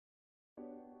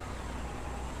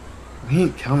He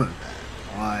ain't coming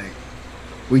back. Like,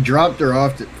 we dropped her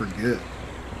off for good.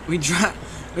 We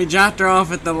dropped her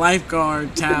off at the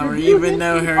lifeguard tower, even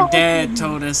though her dad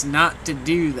told us not to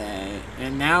do that.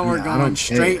 And now we're going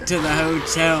straight to the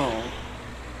hotel.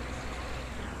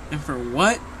 And for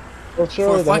what? Well,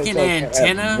 sure, for fucking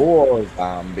antenna? More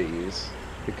zombies.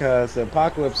 Because the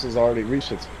apocalypse has already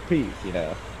reached its peak, you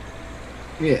know.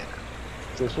 Yeah.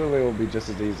 So surely it will be just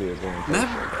as easy as when we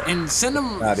And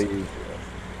Not easy.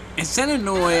 And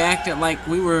Sentinoi acted like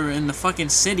we were in the fucking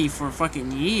city for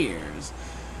fucking years.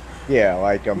 Yeah,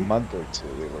 like a month or two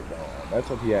we were gone. That's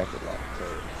what he acted like,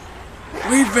 too.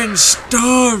 We've been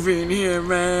starving here,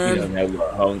 man. You don't know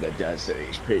what hunger does to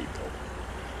these people.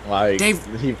 Like, Dave,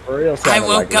 he for real I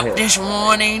woke up this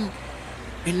morning,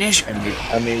 and this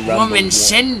woman,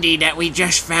 Cindy, that we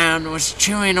just found was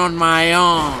chewing on my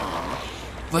arm.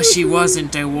 But she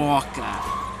wasn't a walker.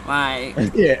 Like,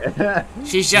 yeah.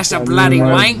 She's just a bloody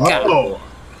wanker. Oh.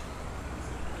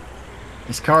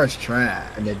 This car's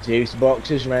trash. And the juice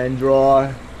boxes ran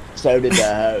dry. So did the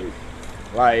hoe.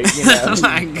 Like, you know. Oh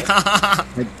my god.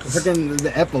 Like, freaking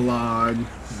the epilogue.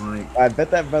 Like, I bet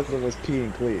that vessel was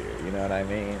peeing clear. You know what I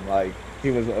mean? Like,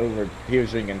 he was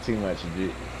drinking too much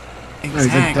juice.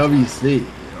 Exactly. It's WC.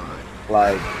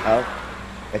 Like, oh,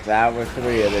 it's hour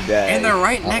 3 of the day. And they're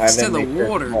right next to the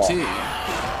water, too.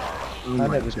 Oh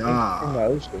my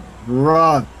god.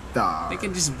 Brother. They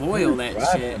can just boil that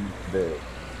shit.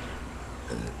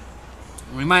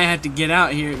 We might have to get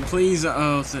out here. Please,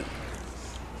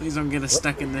 please don't get us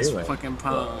stuck in this fucking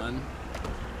pond.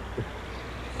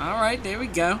 Alright, there we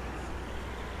go.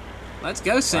 Let's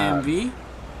go, Sam V.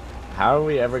 How are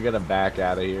we ever gonna back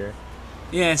out of here?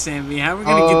 Yeah, Sam V. How are we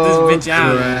gonna get this bitch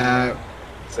out of here?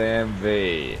 Sam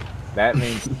V. That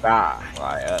means stop.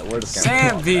 Like, we're just gonna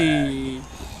Sam V.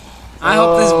 I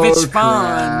hope this bitch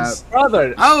spawns.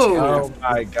 Brother! Oh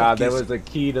my god, there was a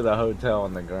key to the hotel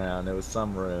on the ground. There was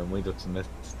some room. We just missed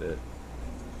it.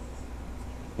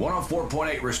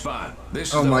 104.8 respond. This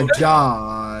is oh my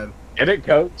god. Get it,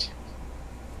 coach?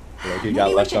 Like he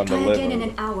got left on the liver. In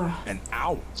an hour. An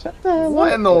hour?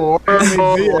 What in the world? In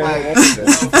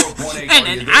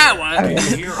an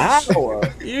hour?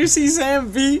 You see Sam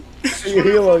V? He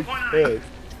looks pissed.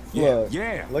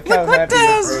 Yeah. Look how happy he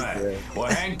is. Right. Well,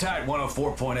 hang tight,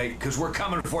 104.8, because we're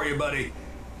coming for you, buddy.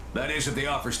 That is, if the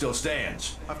offer still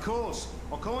stands. Of course.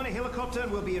 I'll call in a helicopter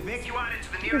and we'll be evacuated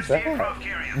to the nearest aircraft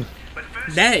carrier. But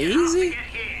first, that easy?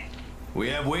 We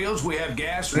have wheels, we have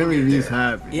gas. Maybe he's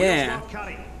happy. Yeah.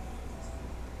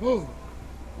 You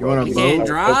want to can't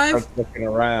drive? Looking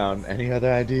around. Any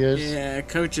other ideas? Yeah,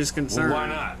 coach is concerned. Well, why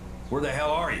not? Where the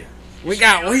hell are you? We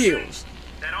got wheels.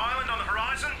 That island on the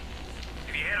horizon?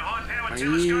 If you had a high-powered Are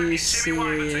telescope, you you'd see me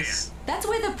waving to you. serious? That's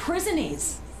where the prison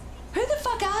is. Who the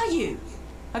fuck are you?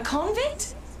 A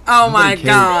convict? Oh my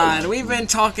god, we've been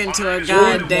talking to a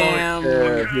goddamn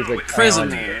he's a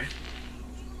prisoner.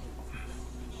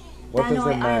 What does it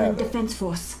Island matter? Defense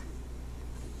Force.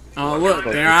 Oh look,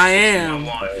 there I am.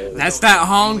 That's that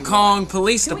Hong Kong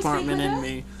Police Department in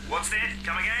me. What's that?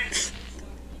 Come again?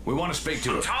 We want to speak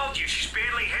to I her. told you, she's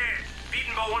badly hurt.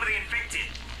 Beaten by one of the infected.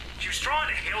 She was trying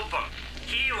to help him.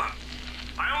 Heal him.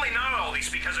 I only know all this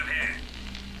because of her.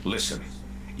 Listen,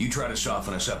 you try to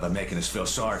soften us up by making us feel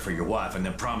sorry for your wife and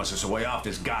then promise us a way off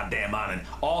this goddamn island,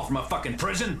 all from a fucking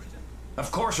prison?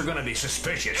 Of course we're gonna be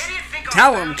suspicious. How do you think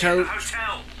Tell I him, found you in the Coach.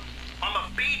 hotel? I'm a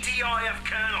BDIF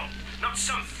colonel, not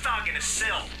some thug in a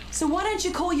cell. So why don't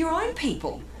you call your own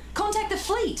people? Contact the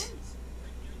fleet.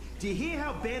 Do you hear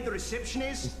how bad the reception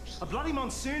is? A bloody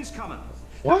monsoon's coming.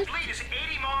 What? The fleet is 80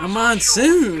 A miles offshore,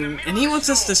 monsoon, in the middle and he of wants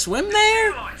the us to storm. swim The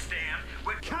there? satellite's down.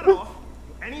 We're cut off.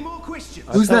 Any more questions?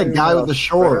 Who's that guy with the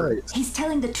shorts? He's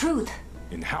telling the truth.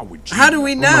 And how would you How do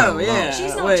we know? my Yeah,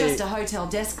 She's not wait. just a hotel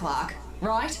desk clerk,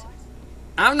 right?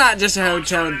 I'm not just a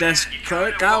hotel desk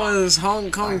clerk. I was Hong I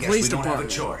Kong guess Police we don't have a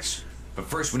Department. choice. But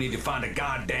first we need to find a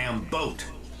goddamn boat.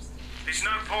 There's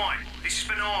no point. This is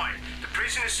benign. The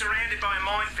prison is surrounded by a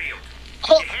minefield.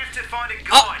 Oh. You have to find a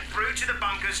guide through to the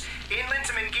bunkers inland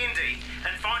to Mingindi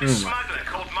and find a smuggler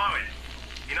called Moen.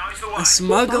 He knows the way. A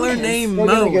smuggler named We're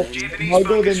gonna Mo. get Japanese smuggled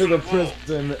bunkers into the from the wall.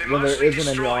 prison They're when there mostly isn't any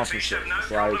destroyed, so you should officers. have no Like,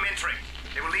 problem entering.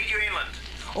 They will lead you inland.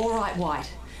 All right, White.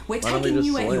 We're Why don't we taking just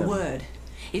you at your swim? word.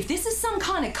 If this is some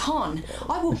kind of con,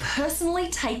 I will personally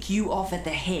take you off at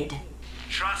the head.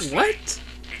 Trust me. What?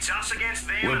 It's us against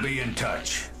them. We'll be in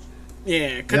touch.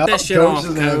 Yeah, cut Yep, that shit Coach off,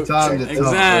 doesn't have Coach. time to talk.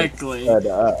 Exactly. but,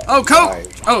 Oh, Coach!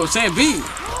 Oh, Sam V.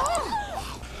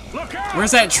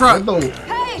 Where's that truck? Where'd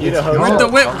Where'd the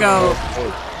whip go?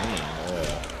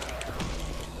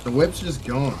 the whip's just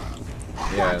gone.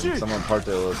 Yeah, someone parked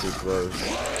it a little too close.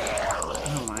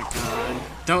 Oh my god.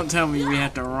 Don't tell me we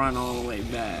have to run all the way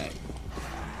back.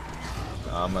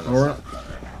 I'm gonna.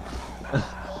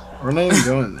 We're not even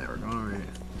going there. We're going right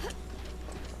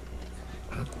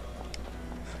here.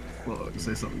 Look,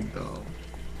 say something dumb.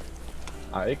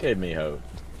 It gave me hope.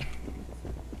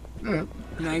 Yeah.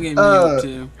 That gave me hope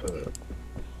too.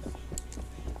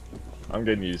 I'm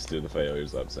getting used to the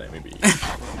failures of Sammy B.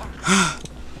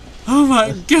 Oh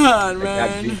my god, I got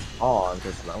man. beat on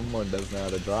because someone doesn't know how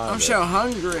to drive. I'm so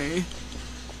hungry.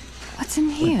 What's in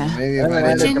here? Maybe if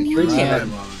I did a complete Yeah.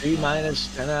 time on it. 3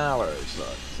 minus 10 hours. Or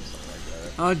something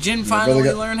like that. Oh, Jen brother finally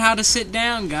got- learned how to sit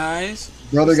down, guys.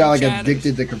 Brother got like Chatters.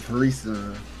 addicted to Capri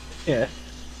Sun. Yeah.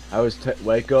 I was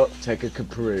wake up, take a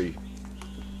Capri.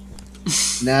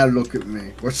 Now look at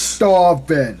me. We're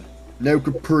starving. No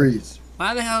Capris.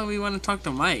 Why the hell do we want to talk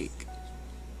to Mike?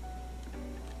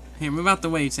 Here, move out the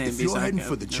way, Sam. If you're heading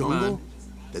for the jungle,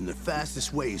 then the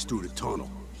fastest way is through the tunnel.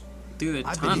 Through the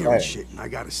I've been tunnel. hearing shit, and I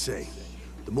gotta say,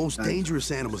 the most dangerous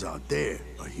animals out there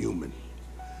are human.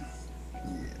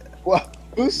 What?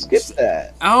 Who skipped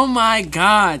that? Oh my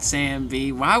god, Sam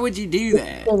B. Why would you do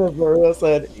that? I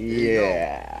said,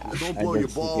 yeah. Don't blow your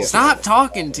balls. Stop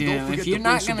talking to And don't him. forget If you're to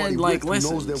bring not gonna somebody like with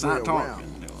who knows listen, their stop way talking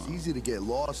around. to It's him. easy to get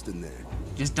lost in there.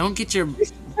 Just don't get your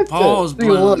balls See,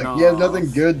 look, blown you have off.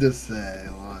 nothing good to say.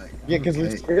 Like, Yeah, because we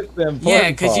okay. skipped the important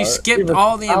Yeah, because you part. skipped He was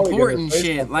all the probably gonna important say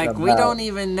shit. something Like, we about don't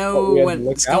even what know we had to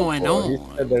what's look out going for. He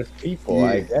said on. there's people.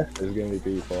 I Yeah. guess there's gonna be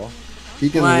people. He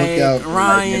can Like, look out.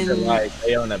 Ryan- Like, is it like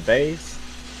they own a base?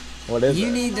 What is You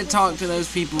it? need to talk to those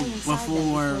people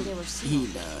before they were he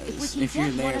sealed. does. If we If can you're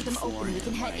get there one of them before open, we him.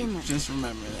 can head in Like, there. just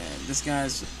remember that. This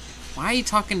guy's... Why are you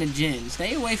talking to Jen?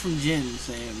 Stay away from Jen,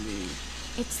 Sam B.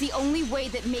 It's the only way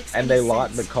that makes And any they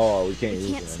locked the sense. car. We can't We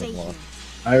use can't it stay anymore. here.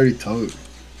 I already told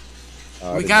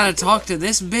you. We gotta talk to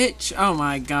this bitch? Oh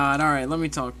my god. Alright, let me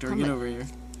talk to her. Get over here.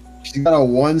 She got a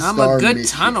one-star I'm a good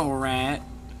mission. tunnel rat.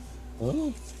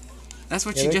 Oh. That's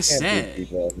what Yeah, you they just can't beat said.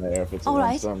 people in there if it's a All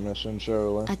right. one-star mission,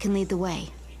 surely. I can lead the way.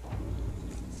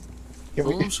 Can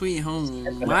we- Home sweet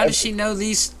home. Why does she know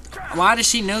these? Why does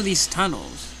she know these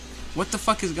tunnels? What the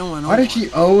fuck is going on? Why did she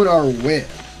own our whip?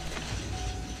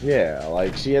 Yeah,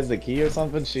 like she has the key or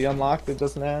something. She unlocked it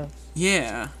just now.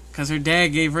 Yeah, cause her dad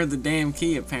gave her the damn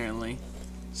key apparently.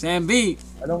 Sam B.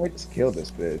 Why don't we just kill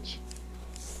this bitch?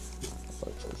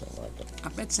 I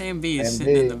bet Sam B is Sam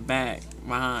sitting in B. the back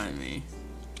behind me.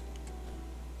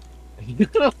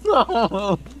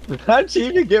 How'd she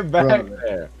even get back Bro.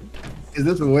 there? Is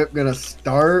this whip gonna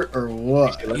start or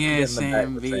what? Let me Yeah, get in the back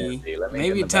Sam with B. Let me get in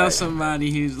Maybe the tell back.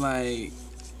 somebody who's like.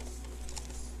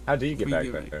 How do you get we back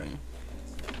do there? it.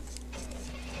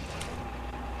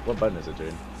 What button is it,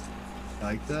 dude?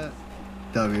 Like that?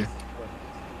 W.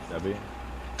 W?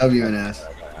 W and S.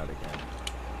 I got out again.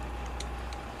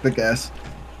 Click S.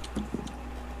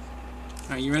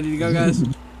 Are you ready to go, guys?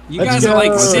 You Let's guys are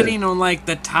like go. sitting on like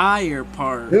the tire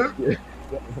part. Yep.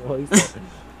 What is that?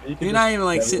 You can You're not just even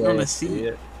like step sitting away on a and see seat.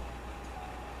 it.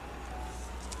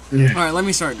 Yeah. Alright, let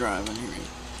me start driving. Here we go.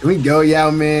 Can we go,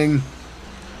 Yao Ming?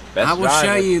 Best I will show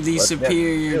driver. you the Let's get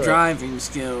superior to it. driving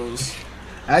skills.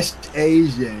 That's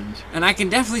Asians. And I can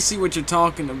definitely see what you're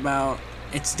talking about.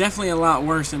 It's definitely a lot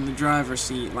worse in the driver's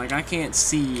seat. Like, I can't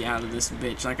see out of this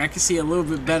bitch. Like, I can see a little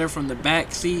bit better from the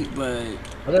back seat, but...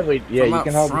 What if we, yeah, From you up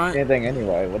can hold front. the same thing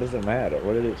anyway. What does it matter?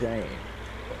 What did it change?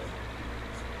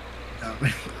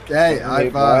 Okay, Something high they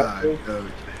five, bought?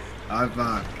 coach. High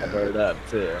five, I coach. heard up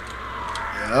too.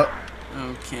 Yep.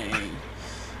 Okay.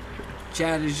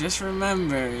 Chatters, just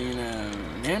remember, you know,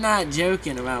 they're not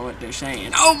joking about what they're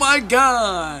saying. Oh my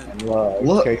god! And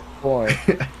Look. case point.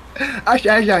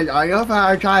 Actually, I know how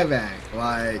I try back.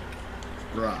 Like,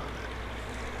 right.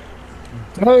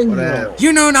 Dang Whatever.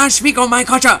 You do not speak on my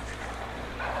culture!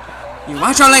 You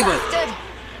watch your language!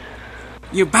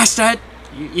 You bastard!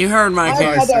 You heard my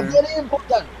character.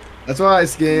 That's why I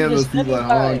scam those people at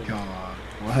Hong Kong.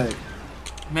 Like,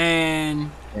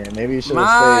 Man, Yeah, maybe you should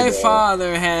my have stayed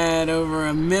father had over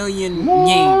 1 million yin.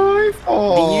 my Do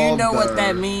you know what that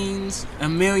father. means?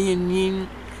 1 million yin?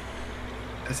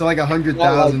 It's like there.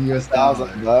 100,000 US dollars.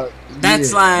 $1,000.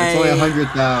 That's Yeah, it's only like...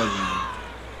 100,000.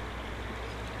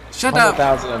 Shut up!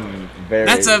 100,000 very,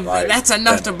 That's like, that's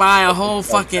enough to buy a whole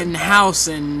expensive. fucking house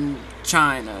in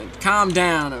China. Calm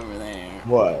down over there.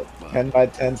 What? 10 by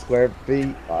 10 square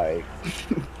feet? Like,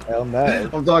 hell no.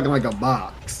 I'm talking like a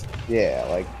box. Yeah,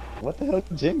 like, what the hell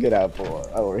did Jin get out for?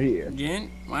 Oh, we're here.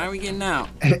 Again? Why are we getting out?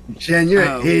 Jen, you're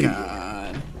Oh an idiot.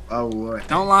 god. Oh, what?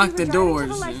 Don't lock the To doors.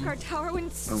 the Jen. lifeguard tower when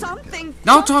something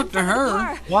Don't dropped talk in to front of the her.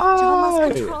 car. Why? Joe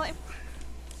must control it.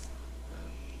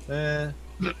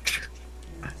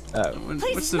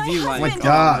 What's the view like? Oh my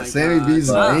god, Sammy B's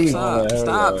name.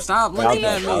 Stop looking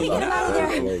at me. Get him out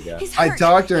of there. I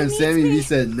talked to her and Sammy B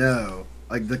said no.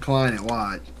 Like, decline it,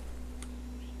 watch.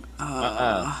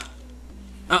 No.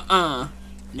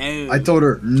 I told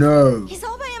her no. He's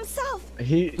all by himself.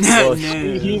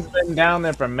 He's been down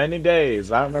there for many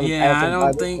days. I remember passing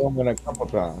by this woman a couple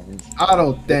times. I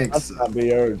don't think so. Not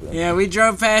be urgent. Yeah, we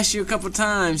drove past you a couple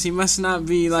times. He must not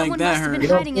be like that hurt. You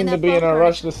don't seem to be in a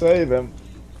rush to save him,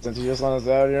 since you just want us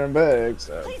out here and beg.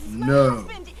 So. No.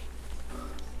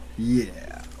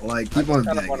 Yeah, like keep on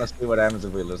I begging. want to see what happens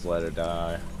if we just let her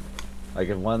die. Like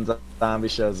if one zombie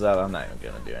shows up, I'm not even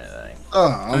gonna do anything.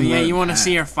 Oh yeah, you want to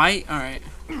see her fight? All right.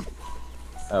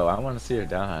 Oh, I want to see her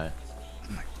die.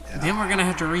 Then we're gonna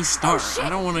have to restart. I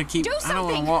don't want to keep. I don't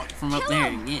want to walk from up there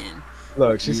again.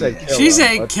 Look, she said kill her. She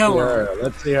said kill her.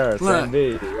 Let's see her. Look, Sam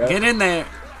B. Right? Get in there.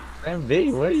 Sam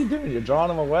B, what are you doing? You're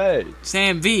drawing him away.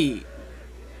 Sam B.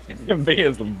 Sam B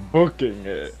is booking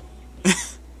it.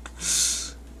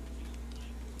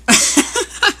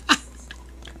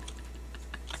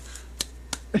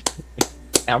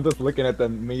 I'm just looking at the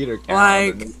meter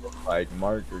count. Like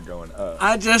marker going up.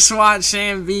 I just watched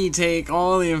Sam B take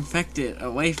all the infected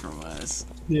away from us.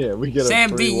 Yeah, we get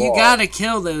Sam a B, free you walk. gotta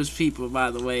kill those people,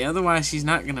 by the way. Otherwise, she's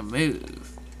not gonna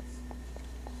move.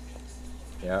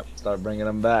 Yep, start bringing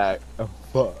them back. Oh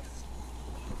fuck.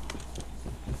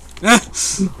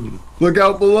 Look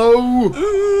out below!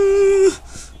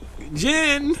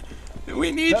 Jen,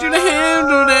 we need you to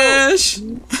handle this.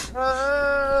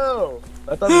 No!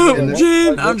 Help,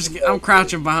 Jen! I'm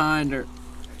crouching behind her.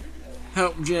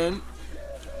 Help, Jen.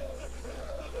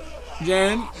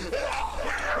 Jen.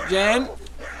 Jen.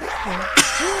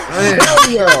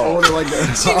 She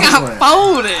got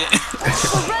folded.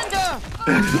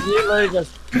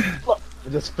 You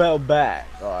just fell back.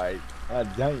 Like, god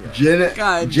damn. Jen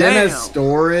damn. has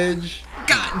storage.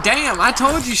 God damn! I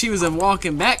told you she was a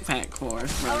walking backpack for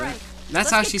us, brother. That's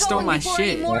how she stole my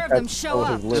shit. She I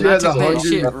has took that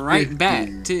shit right back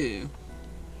too.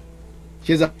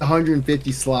 She has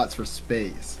 150 slots for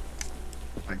space.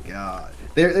 Oh my god.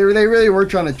 They really were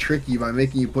trying to trick you by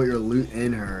making you put your loot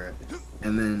in her,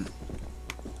 and then.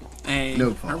 Hey,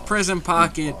 no her prison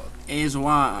pocket is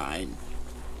wide.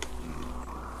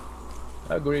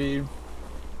 Agreed.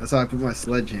 That's how I put my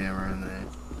sledgehammer in there.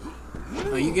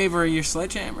 Oh, you gave her your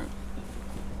sledgehammer?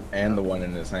 And the one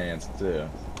in his hands too.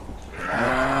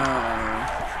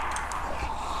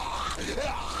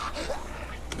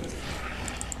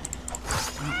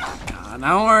 God,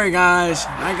 don't worry, guys.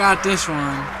 I got this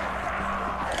one.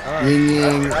 Ying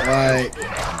ying, like.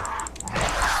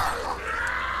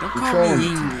 Don't call me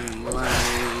ying ying,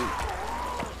 like.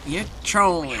 You're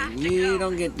trolling. You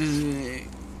don't get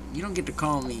to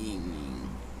call me ying ying.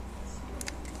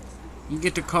 You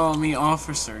get to call me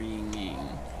Officer Ying Ying.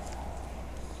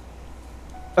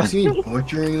 Is he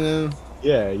butchering though?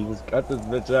 Yeah, you just cut this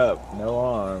bitch up. No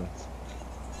arms.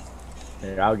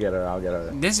 Here, I'll get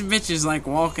her. This bitch is like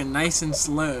walking nice and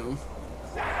slow.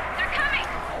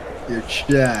 Your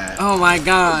chat. Oh my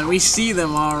god, we see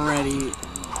them already.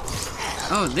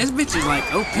 Oh, this bitch is like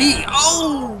OP.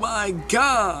 Oh my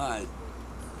god.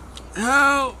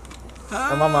 Help.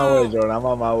 I'm on my way, Jordan. I'm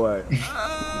on my way.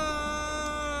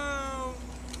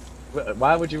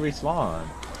 Why would you respawn?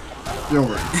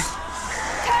 Jordan.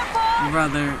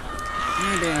 Brother,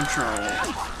 you're a damn troll.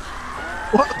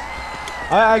 What?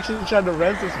 I actually tried to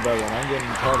rent this brother and I'm getting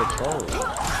called a troll.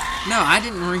 No, I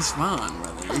didn't respawn,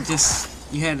 brother.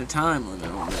 You had a time limit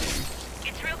on there.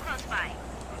 It's real close by.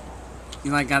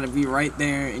 You like gotta be right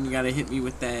there and you gotta hit me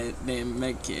with that damn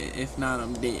med kit. If not,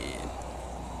 I'm dead.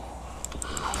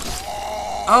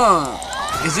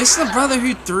 Is this the brother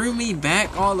who threw me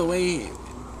back all the way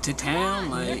to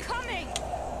town? Like,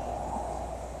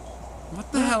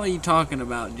 what the hell are you talking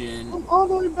about, Jen? I'm all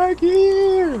the way back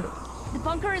here. The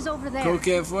bunker is over there.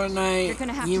 Coquette Fortnite,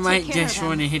 you to might take care just of them.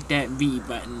 want to hit that B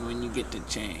button when you get the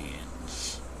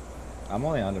chance. I'm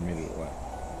only 100 meters away.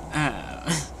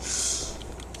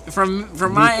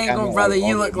 From my angle, brother,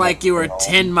 you look like you were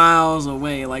 10 miles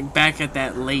away, like back at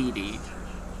that lady.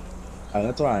 Oh,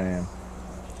 that's where I am.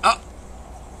 Oh!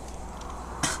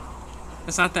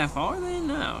 That's not that far then?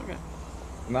 No, okay.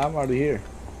 No, I'm already here.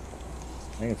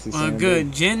 I can see Well, Sam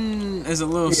good. B. Jen is a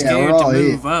little Yeah, scared we're to all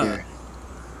move here. up.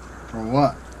 For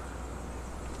what?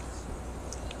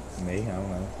 Me? I don't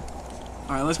know.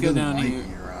 Alright, let's He go doesn't down like here.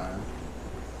 you, Ryan.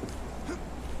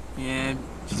 Yeah.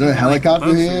 Is there a I like helicopter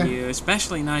both here? of you,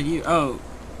 especially not you. Oh,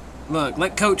 look,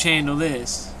 let Coach handle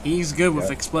this. He's good with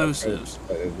Yeah, explosives.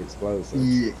 It's explosive.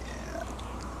 Yeah.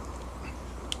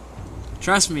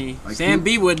 Trust me, Like Sam who-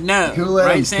 B would know. who let him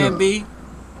Right, Sam cook? B?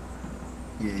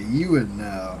 Yeah, you would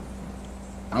know.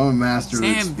 I'm a master of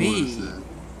Sam B. explosives.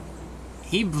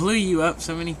 He blew you up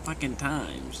so many fucking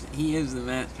times. He is the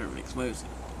master of explosives.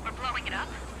 We're blowing it up.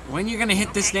 When you gonna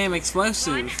hit this damn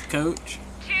explosive, coach?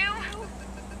 2.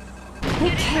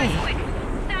 Okay.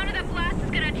 Sound of that blast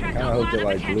is gonna attract I a hope lot they of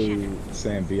like attention. blew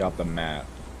Sam B off the map.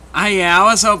 Yeah, I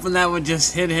was hoping that would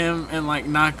just hit him and like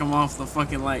knock him off the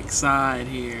fucking like side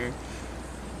here.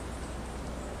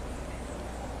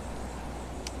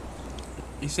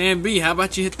 Hey Sam B, how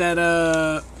about you hit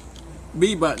that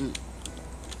B button?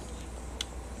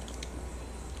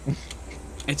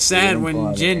 It's sad when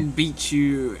funny. Jen beats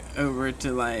you over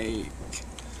to like.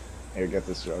 Here, get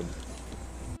this drug.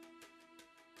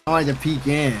 I like to peek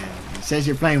in. It says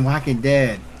you're playing Walking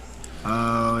Dead.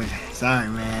 Oh, sorry,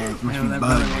 man. It must No, be that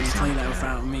brother bugged or wouldn't play that something.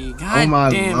 without me. God my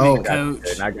damn lord. it,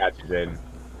 coach. I got you, Jaden.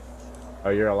 Oh,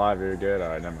 you're alive. You're good. All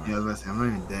right, never mind. Yeah, listen, I'm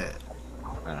not even dead.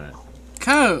 All right.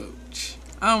 Coach.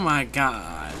 Oh my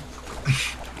god.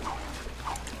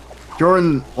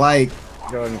 Jordan, like,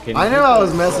 Jordan, can I you know hit I the-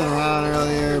 was messing around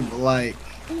earlier, but like,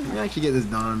 we actually get this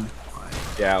done.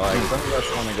 Like, Yeah, like some of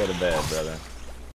us want to go to bed, brother.